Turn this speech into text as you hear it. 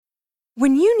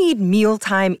When you need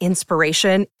mealtime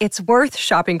inspiration, it's worth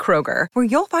shopping Kroger, where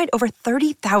you'll find over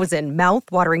 30,000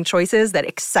 mouth-watering choices that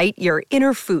excite your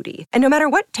inner foodie. And no matter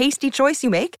what tasty choice you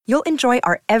make, you'll enjoy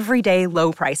our everyday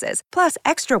low prices, plus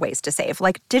extra ways to save,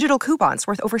 like digital coupons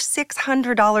worth over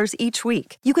 $600 each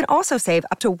week. You can also save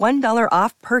up to $1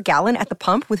 off per gallon at the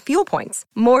pump with fuel points.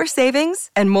 More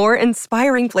savings and more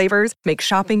inspiring flavors make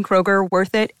shopping Kroger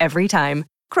worth it every time.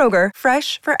 Kroger,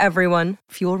 fresh for everyone.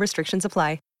 Fuel restrictions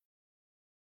apply.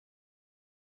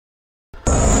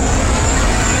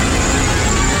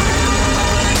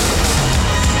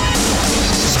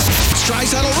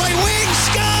 Draisaitl right wing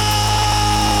scores!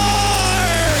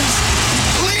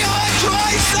 Leon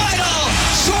Draisaitl!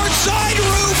 Short side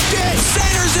roofed it!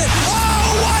 Centers it!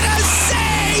 Oh, what a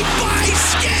save by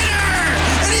Skinner!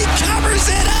 And he covers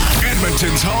it up!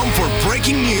 Edmonton's home for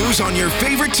breaking news on your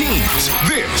favorite teams.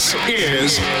 This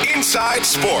is Inside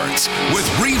Sports with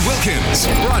Reed Wilkins.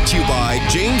 Brought to you by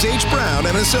James H. Brown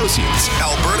and Associates,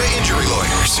 Alberta Injury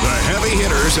Lawyers, the heavy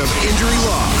hitters of injury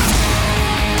law.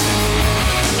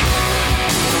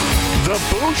 The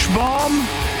Bouch bomb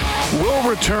will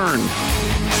return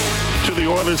to the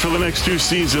Oilers for the next 2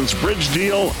 seasons. Bridge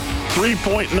deal,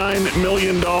 $3.9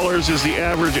 million is the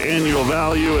average annual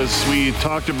value, as we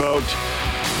talked about.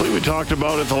 I believe we talked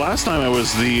about it the last time I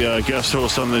was the guest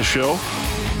host on this show,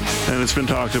 and it's been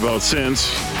talked about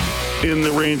since. In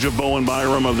the range of Bowen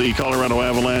Byram of the Colorado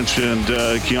Avalanche and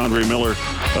Keandre Miller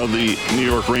of the New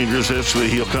York Rangers. Actually,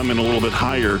 he'll come in a little bit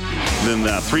higher than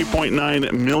that.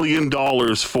 $3.9 million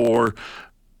for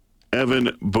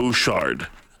Evan Bouchard.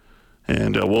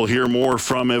 And we'll hear more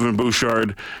from Evan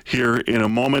Bouchard here in a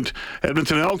moment.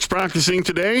 Edmonton Elks practicing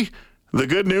today. The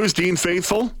good news, Dean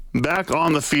Faithfull back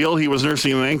on the field. He was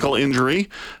nursing an ankle injury,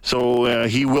 so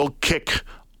he will kick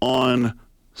on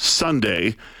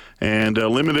Sunday. And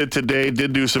limited today,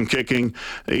 did do some kicking.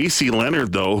 A.C.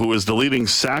 Leonard, though, who is the leading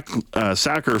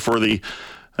sacker for the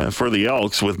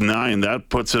Elks with 9, that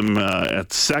puts him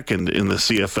at second in the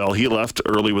CFL. He left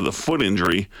early with a foot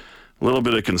injury. A little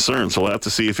bit of concern, so we'll have to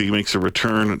see if he makes a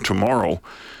return tomorrow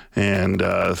and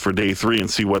for day 3 and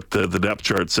see what the depth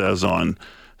chart says on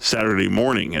Saturday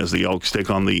morning as the Elks take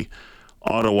on the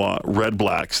Ottawa Red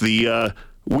Blacks. The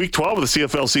Week 12 of the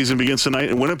CFL season begins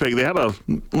tonight in Winnipeg. They had a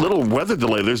little weather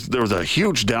delay. There was a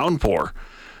huge downpour,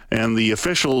 and the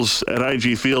officials at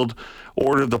IG Field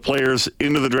ordered the players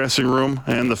into the dressing room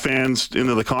and the fans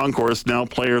into the concourse. Now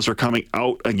players are coming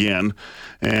out again,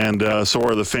 and so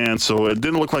are the fans. So it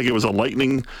didn't look like it was a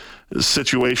lightning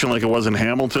situation like it was in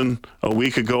Hamilton a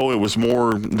week ago. It was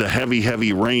more the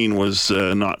heavy rain was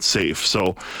not safe.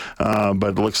 So, but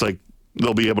it looks like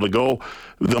they'll be able to go.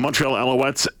 The Montreal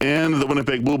Alouettes and the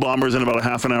Winnipeg Blue Bombers in about a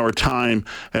half an hour time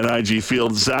at IG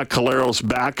Field. Zach Collaros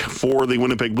back for the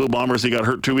Winnipeg Blue Bombers. He got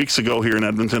hurt 2 weeks ago here in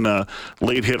Edmonton. A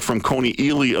late hit from Coney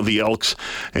Ely of the Elks.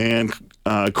 And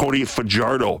Cody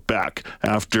Fajardo back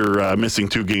after missing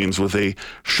 2 games with a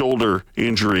shoulder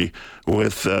injury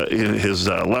with in his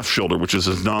left shoulder, which is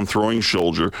his non-throwing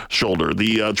shoulder.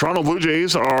 The Toronto Blue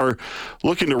Jays are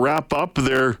looking to wrap up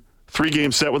their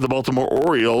 3-game set with the Baltimore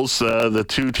Orioles. The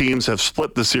 2 teams have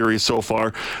split the series so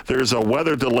far. There's a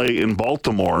weather delay in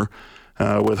Baltimore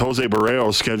with Jose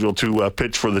Barrero scheduled to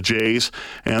pitch for the Jays.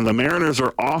 And the Mariners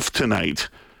are off tonight.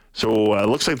 So it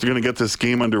looks like they're going to get this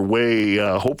game underway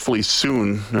hopefully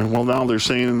soon. Well, now they're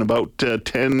saying in about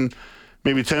 10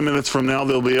 minutes from now,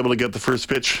 they'll be able to get the first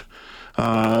pitch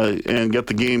and get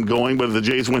the game going. But if the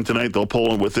Jays win tonight, they'll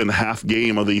pull within half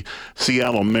game of the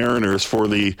Seattle Mariners for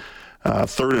the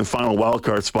third and final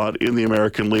wildcard spot in the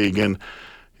American League. And,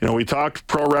 you know, we talked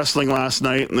pro wrestling last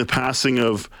night and the passing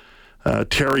of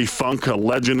Terry Funk, a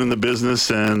legend in the business.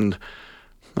 And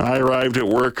I arrived at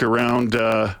work around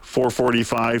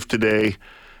 4:45 today.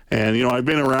 And, you know, I've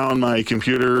been around my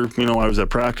computer. You know, I was at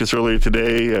practice earlier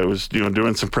today. I was,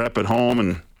 doing some prep at home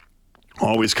and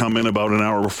always come in about an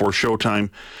hour before showtime.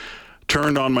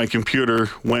 Turned on my computer,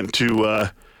 went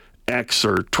to X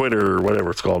or Twitter or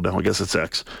whatever it's called now. I guess it's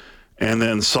X. And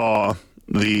then saw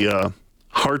the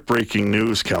heartbreaking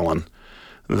news, Kellen,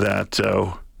 that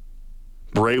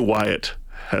Bray Wyatt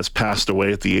has passed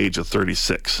away at the age of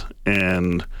 36.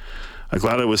 And I'm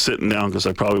glad I was sitting down because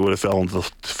I probably would have fell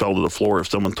to the floor if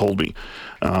someone told me.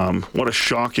 What a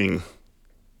shocking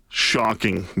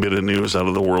bit of news out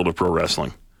of the world of pro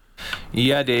wrestling.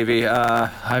 Yeah, Davey.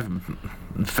 I've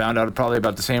found out probably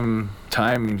about the same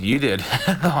time you did,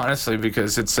 honestly,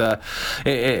 because it's a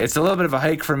little bit of a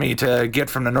hike for me to get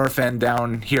from the north end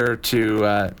down here to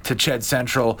Ched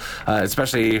Central,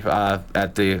 especially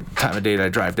at the time of day that I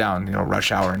drive down,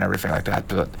 rush hour and everything like that.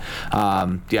 But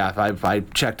I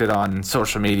checked it on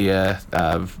social media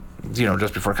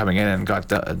just before coming in and got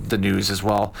the news as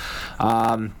well.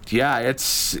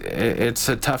 It's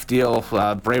a tough deal.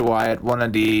 Bray Wyatt,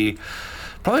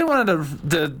 probably one of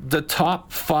the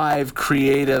top 5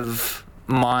 creative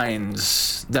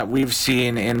minds that we've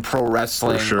seen in pro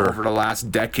wrestling over the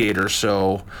last decade or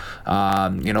so.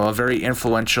 A very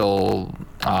influential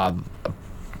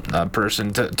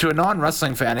person to a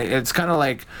non-wrestling fan. It's kind of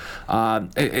like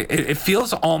it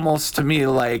feels almost to me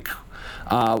like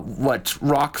what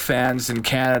rock fans in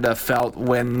Canada felt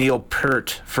when Neil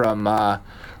Peart from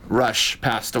Rush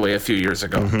passed away a few years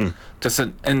ago. Mm-hmm. Just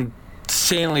an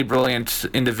insanely brilliant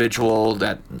individual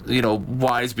that,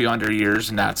 wise beyond her years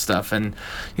and that stuff. And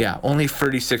only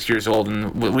 36 years old,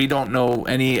 and we don't know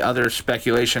any other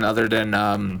speculation other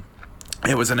than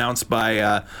it was announced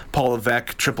by Paul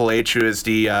Levesque, Triple H, who is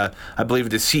I believe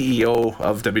the CEO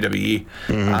of WWE,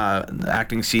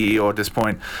 acting CEO at this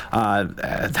point,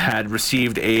 had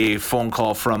received a phone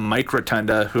call from Mike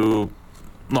Rotunda, who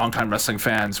longtime wrestling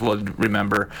fans would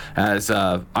remember as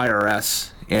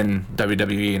IRS in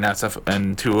WWE and that stuff,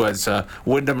 and who was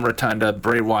Wyndham Rotunda,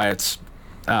 Bray Wyatt's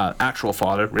actual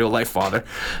father, real life father,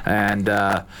 and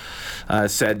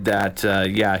said that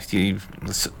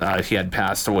he had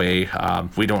passed away.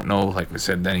 We don't know, like we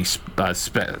said, any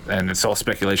and it's all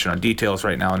speculation on details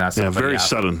right now, and that's very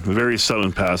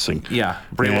sudden passing.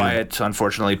 Bray Wyatt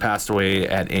unfortunately passed away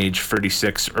at age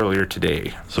 36 earlier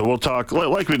today. So we'll talk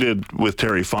like we did with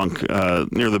Terry Funk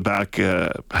near the back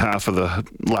half of the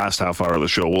last half hour of the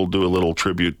show. We'll do a little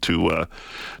tribute to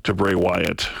Bray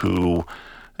Wyatt, who,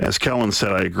 as Kellen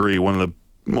said, I agree, one of the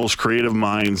most creative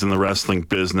minds in the wrestling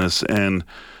business, and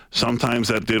sometimes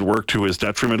that did work to his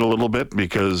detriment a little bit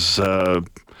because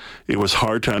it was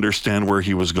hard to understand where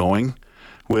he was going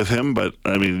with him. But,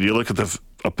 I mean, you look at the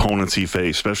opponents he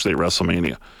faced, especially at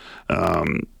WrestleMania.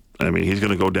 He's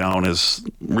going to go down as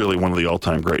really one of the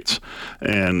all-time greats.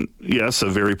 And, yes, a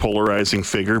very polarizing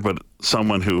figure, but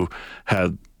someone who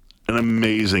had an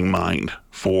amazing mind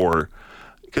for...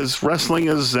 Because wrestling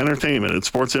is entertainment. It's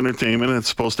sports entertainment, and it's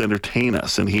supposed to entertain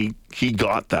us. And he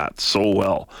got that so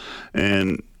well.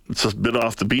 And it's a bit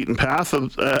off the beaten path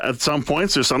at some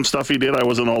points. There's some stuff he did I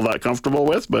wasn't all that comfortable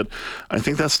with, but I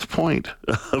think that's the point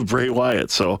of Bray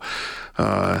Wyatt. So,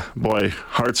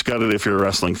 heart's got it if you're a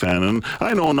wrestling fan. And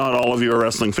I know not all of you are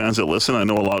wrestling fans that listen. I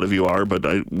know a lot of you are, but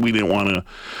I didn't want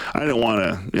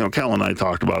to, Cal and I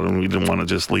talked about it, and we didn't want to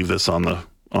just leave this on the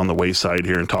wayside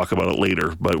here and talk about it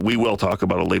later, but we will talk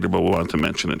about it later, but we wanted to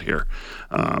mention it here,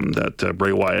 that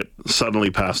Bray Wyatt suddenly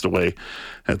passed away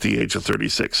at the age of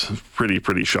 36.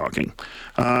 Pretty shocking.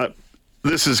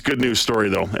 This is good news story,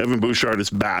 though. Evan Bouchard is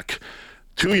back.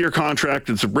 2-year contract.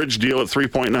 It's a bridge deal at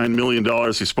 $3.9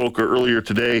 million. He spoke earlier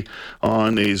today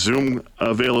on a Zoom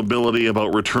availability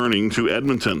about returning to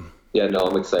Edmonton. Yeah, no,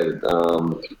 I'm excited.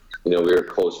 We were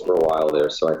close for a while there,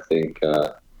 so I think...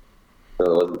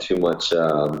 there wasn't too much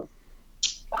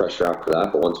pressure after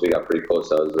that, but once we got pretty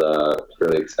close, I was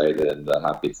really excited and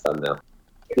happy it's done now.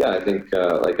 Yeah, I think,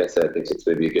 like I said, I think it's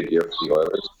going to be a good year for the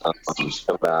Oilers.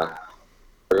 Come back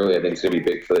early, I think it's going to be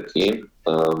big for the team.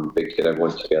 Big get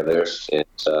everyone together, and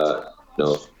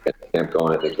get camp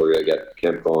going. I think we're going to get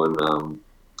camp going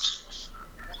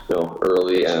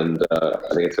early, and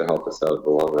I think it's going to help us out in the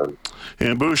long run.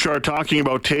 And Bouchard talking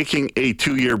about taking a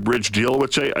 2-year bridge deal,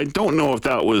 which I don't know if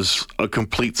that was a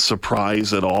complete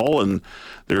surprise at all. And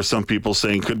there are some people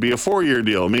saying could be a 4-year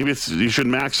deal. Maybe you should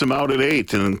max him out at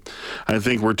 8. And I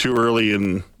think we're too early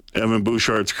in Evan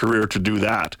Bouchard's career to do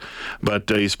that. But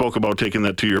he spoke about taking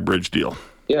that 2-year bridge deal.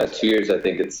 Yeah, 2 years, I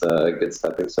think it's a good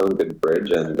stepping stone, good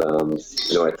bridge. And,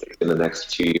 I think in the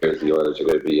next 2 years, the Oilers are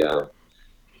going to be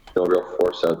no real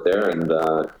force out there, and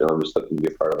I'm just looking to be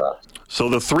a part of that. So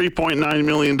the $3.9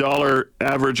 million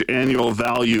average annual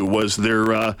value, was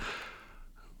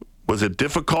it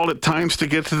difficult at times to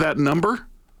get to that number?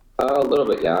 A little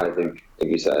bit, yeah. I think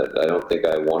you said, I don't think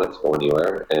I wanted to go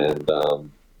anywhere, and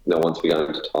once we got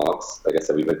into talks, like I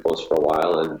said, we've been close for a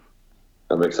while, and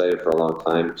I'm excited for a long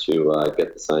time to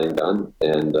get the signing done,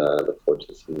 and look forward to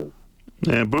the season.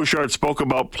 And Bouchard spoke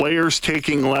about players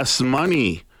taking less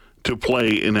money to play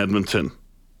in Edmonton.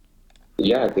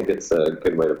 Yeah, I think it's a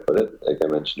good way to put it. Like I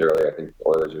mentioned earlier, I think the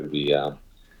Oilers would be a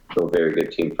very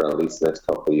good team for at least the next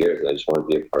couple of years, and I just want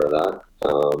to be a part of that.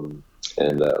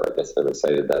 Like I said, I'm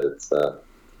excited that it's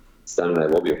done, and I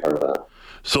will be a part of that.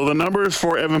 So the numbers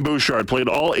for Evan Bouchard: played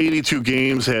all 82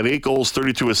 games, had 8 goals,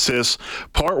 32 assists.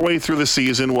 Partway through the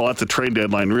season, well, at the trade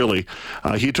deadline, really,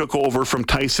 he took over from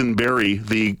Tyson Barrie,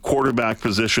 the quarterback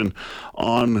position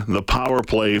on the power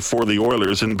play for the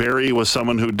Oilers. And Barrie was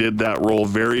someone who did that role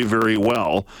very, very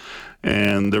well.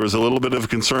 And there was a little bit of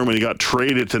concern when he got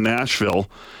traded to Nashville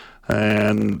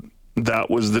And that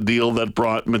was the deal that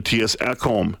brought Matthias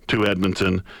Ekholm to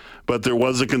Edmonton. But there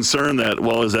was a concern that,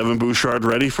 well, is Evan Bouchard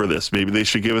ready for this? Maybe they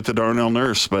should give it to Darnell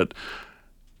Nurse. But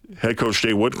head coach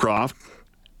Jay Woodcroft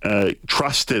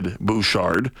trusted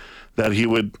Bouchard that he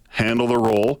would handle the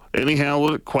role, and he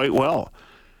handled it quite well.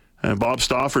 And Bob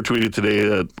Stauffer tweeted today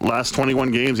that last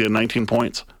 21 games, he had 19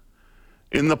 points.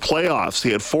 In the playoffs,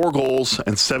 he had 4 goals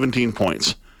and 17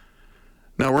 points.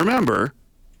 Now remember,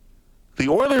 the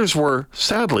Oilers were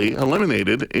sadly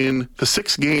eliminated in the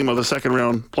 6th game of the second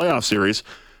round playoff series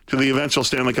to the eventual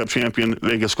Stanley Cup champion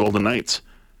Vegas Golden Knights.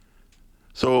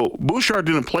 So Bouchard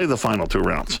didn't play the final 2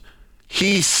 rounds.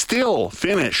 He still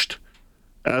finished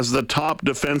as the top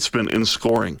defenseman in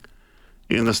scoring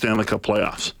in the Stanley Cup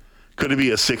playoffs. Could he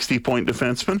be a 60-point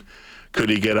defenseman? Could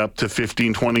he get up to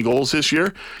 15, 20 goals this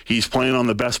year? He's playing on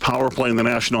the best power play in the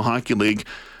National Hockey League,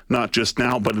 not just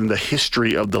now, but in the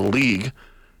history of the league.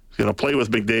 He's going to play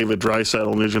with McDavid,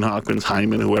 Draisaitl, Nugent Hopkins,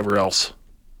 Hyman, whoever else.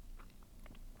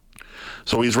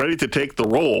 So he's ready to take the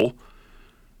role,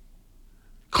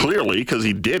 clearly, because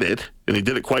he did it, and he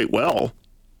did it quite well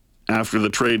after the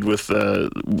trade with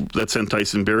that sent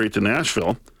Tyson Barrie to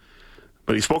Nashville.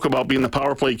 But he spoke about being the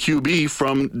power play QB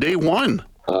from day one.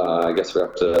 I guess we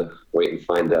have to wait and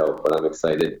find out, but I'm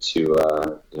excited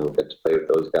to get to play with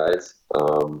those guys.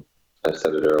 I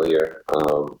said it earlier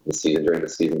during the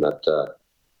season that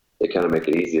they kind of make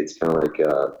it easy. It's kind of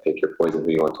like pick your poison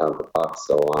who you want to have the puck.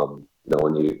 So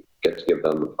when you get to give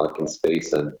them the puck in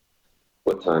space and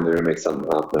what time they're going to make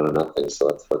something happen out of nothing. So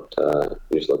that's what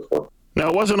you just look for. Now,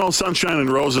 it wasn't all sunshine and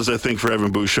roses, I think, for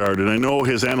Evan Bouchard. And I know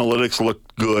his analytics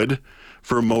looked good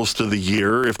for most of the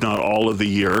year, if not all of the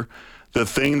year. The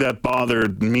thing that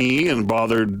bothered me and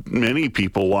bothered many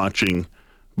people watching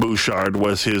Bouchard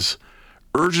was his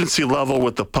urgency level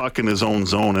with the puck in his own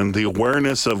zone and the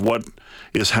awareness of what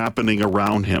is happening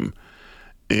around him.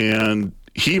 And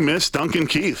he missed Duncan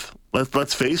Keith.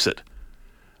 Let's face it.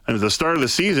 And at the start of the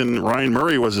season, Ryan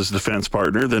Murray was his defense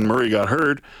partner. Then Murray got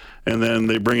hurt. And then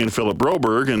they bring in Philip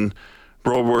Broberg. And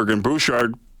Broberg and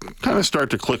Bouchard kind of start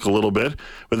to click a little bit.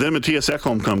 But then Matthias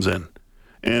Ekholm comes in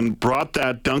and brought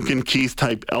that Duncan Keith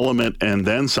type element and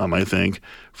then some, I think,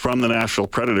 from the Nashville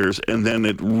Predators. And then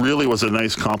it really was a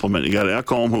nice compliment. You got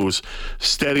Ekholm, who's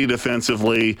steady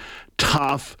defensively,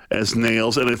 tough as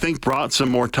nails, and I think brought some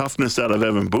more toughness out of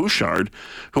Evan Bouchard,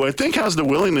 who I think has the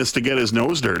willingness to get his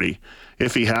nose dirty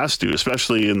if he has to,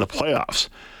 especially in the playoffs.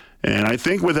 And I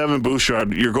think with Evan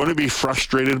Bouchard, you're going to be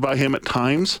frustrated by him at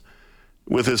times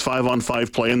with his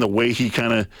 5-on-5 play and the way he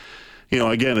kind of,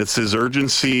 again, it's his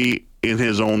urgency in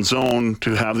his own zone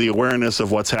to have the awareness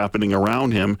of what's happening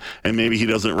around him, and maybe he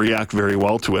doesn't react very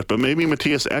well to it. But maybe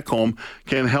Matthias Ekholm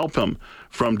can help him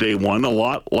from day one, a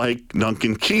lot like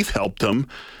Duncan Keith helped him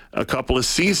a couple of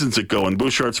seasons ago. And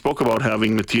Bouchard spoke about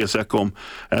having Matthias Ekholm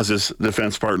as his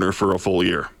defense partner for a full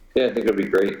year. Yeah, I think it'll be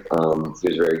great. He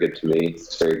was very good to me.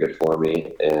 It's very good for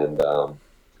me. And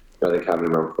I think having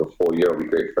him for a full year will be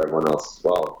great for everyone else as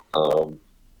well.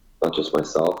 Not just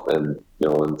myself. And,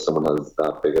 when someone has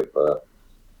that big of a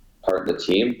part in the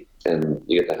team and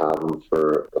you get to have them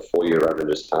for a full year rather than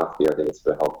just half the year, I think it's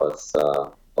going to help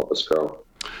us grow.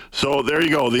 So there you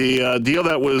go. The deal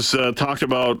that was talked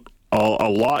about a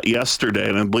lot yesterday,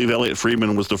 and I believe Elliot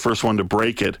Friedman was the first one to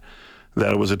break it,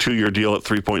 that it was a 2-year deal at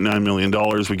 $3.9 million.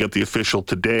 We get the official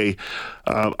today.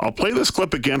 I'll play this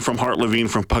clip again from Hart Levine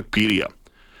from Puckpedia.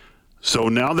 So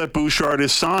now that Bouchard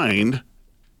is signed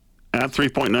at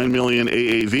 $3.9 million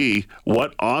AAV,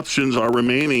 what options are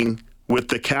remaining with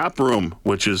the cap room,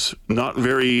 which is not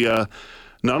a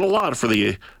lot for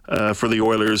the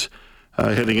Oilers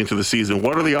heading into the season?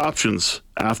 What are the options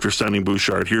after signing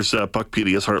Bouchard? Here's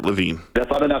Puckpedia's Hart Levine. That's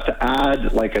not enough to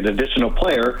add like an additional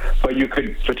player, but you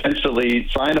could potentially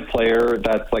sign a player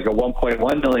that's like a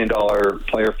 $1.1 million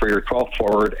player for your 12th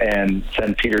forward and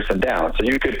send Peterson down. So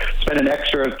you could spend an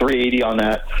extra $380 on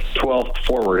that 12th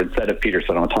forward instead of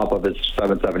Peterson on top of his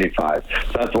 $775.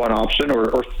 So that's one option,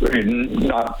 or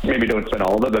not. Maybe don't spend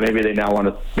all of it, but maybe they now want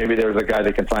to. Maybe there's a guy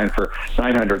they can sign for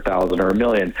 $900,000 or $1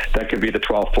 million. That could be the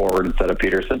 12th forward instead of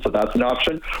Peterson. So that's an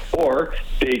option. Or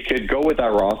they could go with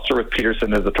that roster with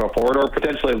Peterson as the 12th forward, or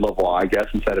potentially Lavoie, I guess,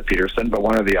 instead of Peterson, but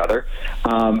one or the other,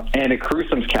 and accrue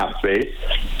some cap space,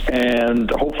 and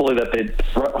hopefully that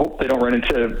they don't run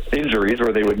into injuries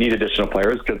where they would need additional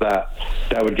players, because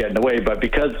that would get in the way. But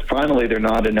because finally they're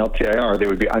not in LTIR, they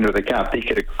would be under the cap. They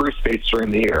could accrue space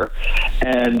during the year,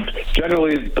 and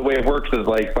generally the way it works is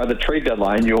like by the trade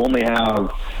deadline, you only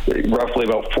have roughly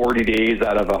about 40 days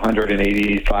out of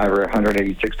 185 or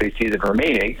 186-day season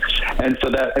remaining. And so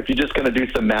that if you're just going to do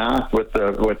some math with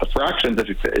the fractions, if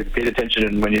you paid attention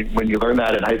and when you learn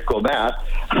that in high school math,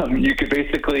 you could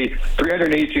basically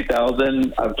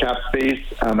 $382,000 of cap space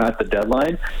at the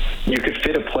deadline. You could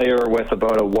fit a player with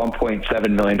about a $1.7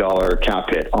 million cap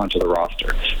hit onto the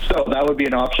roster. So that would be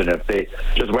an option if they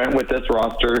just went with this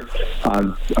roster.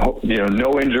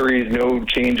 No injuries, no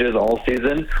changes all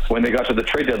season. When they got to the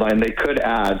trade deadline, they could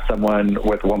add someone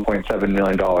with $1.7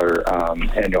 million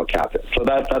annual cap hit. So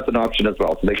that's an option as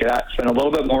well. So they could spend a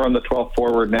little bit more on the 12th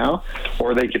forward now,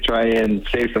 or they could try and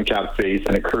save some cap space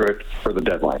and accrue it for the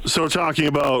deadline. So talking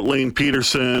about Lane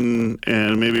Peterson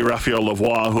and maybe Raphael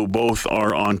Lavoie, who both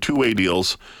are on two-way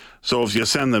deals. So if you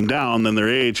send them down, then their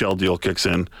AHL deal kicks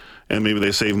in, and maybe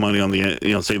they save money with the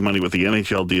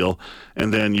NHL deal,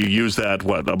 and then you use that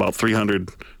about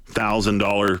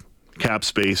 $300,000 cap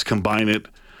space, combine it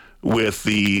with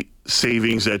the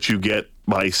savings that you get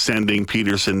by sending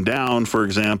Peterson down, for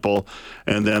example,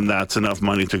 and then that's enough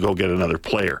money to go get another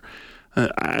player.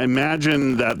 I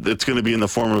imagine that it's going to be in the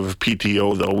form of a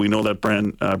PTO, though. We know that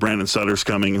Brandon Sutter's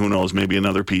coming. Who knows? Maybe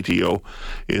another PTO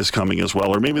is coming as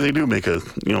well, or maybe they do make a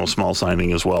small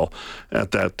signing as well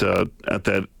at that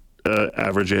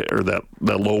average or that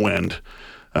low end,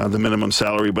 the minimum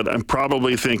salary. But I'm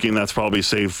probably thinking that's probably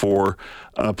saved for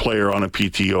a player on a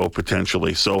PTO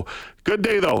potentially. So good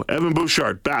day though. Evan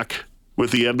Bouchard back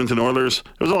with the Edmonton Oilers.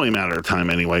 It was only a matter of time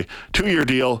anyway. 2-year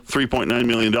deal, $3.9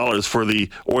 million for the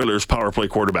Oilers power play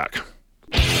quarterback.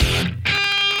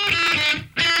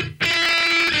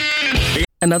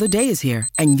 Another day is here,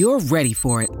 and you're ready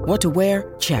for it. What to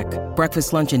wear? Check.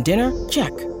 Breakfast, lunch, and dinner?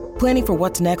 Check. Planning for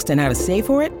what's next and how to save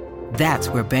for it? That's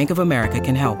where Bank of America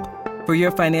can help. For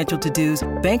your financial to-dos,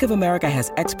 Bank of America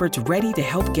has experts ready to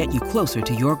help get you closer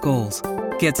to your goals.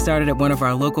 Get started at one of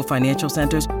our local financial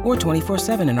centers or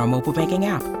 24/7 in our mobile banking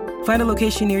app. Find a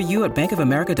location near you at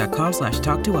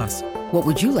bankofamerica.com/talktous. What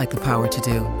would you like the power to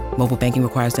do? Mobile banking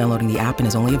requires downloading the app and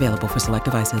is only available for select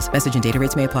devices. Message and data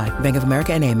rates may apply. Bank of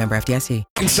America N.A., member FDIC.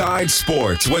 Inside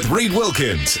Sports with Reed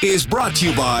Wilkins is brought to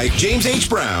you by James H.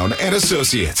 Brown and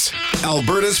Associates,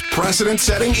 Alberta's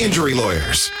precedent-setting injury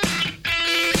lawyers.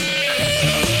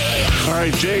 All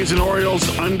right, Jays and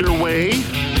Orioles underway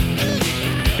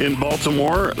in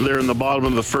Baltimore. They're in the bottom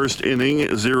of the first inning,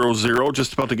 0-0,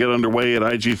 just about to get underway at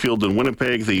IG Field in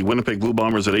Winnipeg. The Winnipeg Blue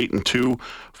Bombers at 8-2,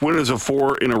 winners of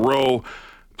 4 in a row.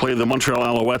 Play the Montreal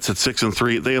Alouettes at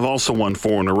 6-3. They have also won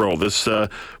 4 in a row. This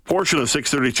portion of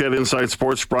 6:30 CHED Inside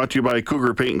Sports brought to you by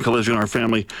Cougar Paint and Collision, our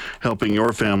family helping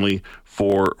your family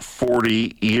for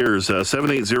 40 years.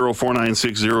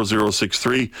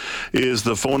 780-496-0063 is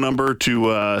the phone number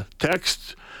to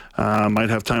text. Might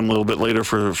have time a little bit later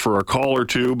for a call or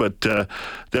two, but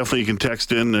definitely you can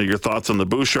text in your thoughts on the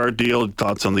Bouchard deal,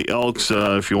 thoughts on the Elks.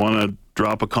 If you want to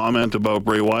drop a comment about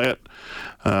Bray Wyatt,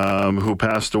 who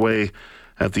passed away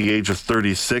at the age of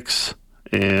 36,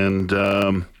 and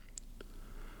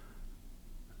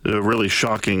a really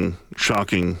shocking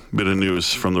bit of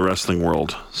news from the wrestling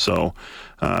world. So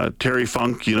Terry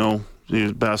Funk, he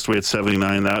passed away at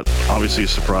 79. That obviously a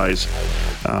surprise,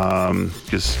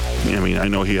 because I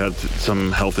know he had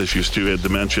some health issues too. He had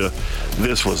dementia.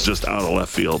 This was just out of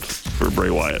left field for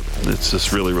Bray Wyatt. It's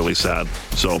just really, really sad.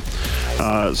 So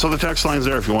the text line's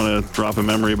there if you want to drop a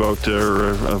memory about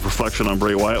or a reflection on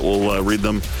Bray Wyatt. We'll read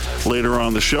them later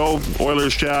on the show.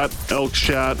 Oilers chat, Elks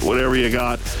chat, whatever you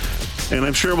got. And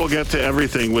I'm sure we'll get to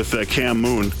everything with Cam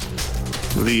Moon,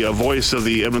 the voice of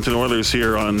the Edmonton Oilers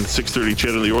here on 630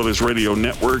 CHED and the Oilers Radio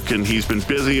Network. And he's been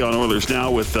busy on Oilers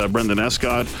Now with Brendan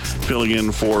Escott, filling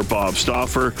in for Bob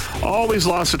Stauffer. Always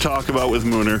lots to talk about with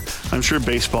Mooner. I'm sure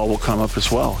baseball will come up as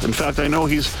well. In fact, I know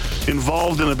he's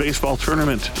involved in a baseball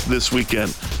tournament this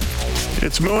weekend.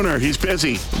 It's Mooner. He's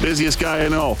busy. Busiest guy I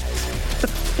know.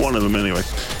 One of them anyway.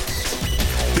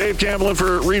 Dave Campbell in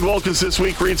for Reed Wilkins this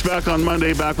week. Reed's back on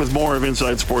Monday, back with more of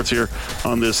Inside Sports here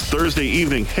on this Thursday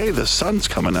evening. Hey, the sun's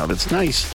coming out. It's nice.